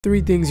3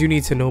 things you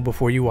need to know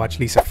before you watch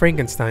Lisa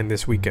Frankenstein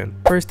this weekend.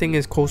 First thing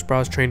is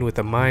Sprouse trained with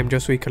a mime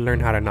just so he could learn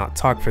how to not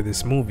talk for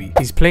this movie.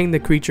 He's playing the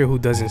creature who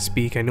doesn't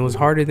speak, and it was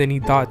harder than he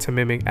thought to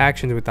mimic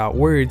actions without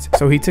words,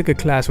 so he took a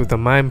class with a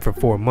mime for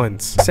 4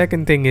 months.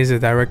 Second thing is the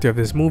director of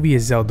this movie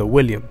is Zelda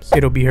Williams.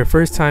 It'll be her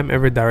first time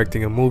ever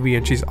directing a movie,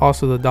 and she's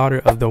also the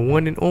daughter of the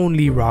one and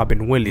only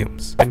Robin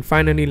Williams. And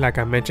finally, like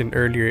I mentioned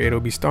earlier, it'll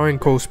be starring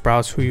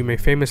Sprouse, who you may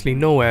famously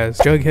know as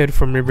Jughead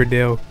from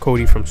Riverdale,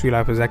 Cody from Sweet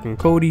Life of Zack and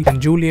Cody,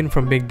 and Julian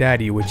from Big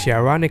Daddy, which he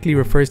ironically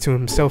refers to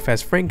himself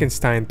as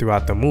Frankenstein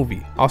throughout the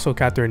movie. Also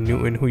Kathryn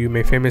Newton, who you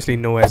may famously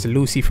know as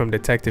Lucy from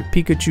Detective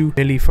Pikachu,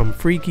 Millie from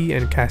Freaky,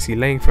 and Cassie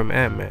Lang from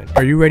Ant-Man.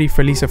 Are you ready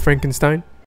for Lisa Frankenstein?